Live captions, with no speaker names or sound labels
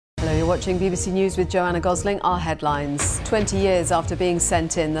watching BBC News with Joanna Gosling. Our headlines. 20 years after being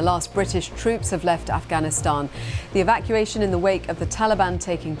sent in, the last British troops have left Afghanistan. The evacuation in the wake of the Taliban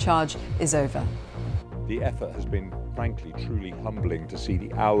taking charge is over. The effort has been, frankly, truly humbling to see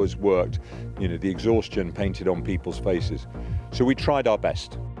the hours worked, the exhaustion painted on people's faces. So we tried our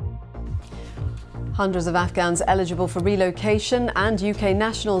best. Hundreds of Afghans eligible for relocation and UK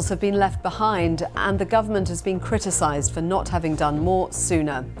nationals have been left behind, and the government has been criticised for not having done more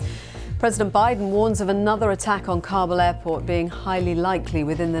sooner. President Biden warns of another attack on Kabul airport being highly likely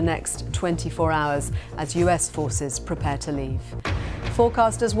within the next 24 hours as US forces prepare to leave.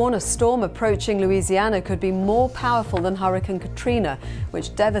 Forecasters warn a storm approaching Louisiana could be more powerful than Hurricane Katrina,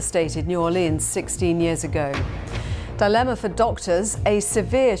 which devastated New Orleans 16 years ago. Dilemma for doctors: a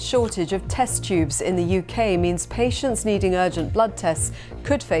severe shortage of test tubes in the UK means patients needing urgent blood tests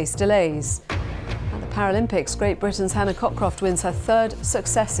could face delays. At the Paralympics, Great Britain's Hannah Cockcroft wins her third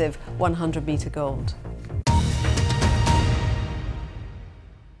successive 100-metre gold.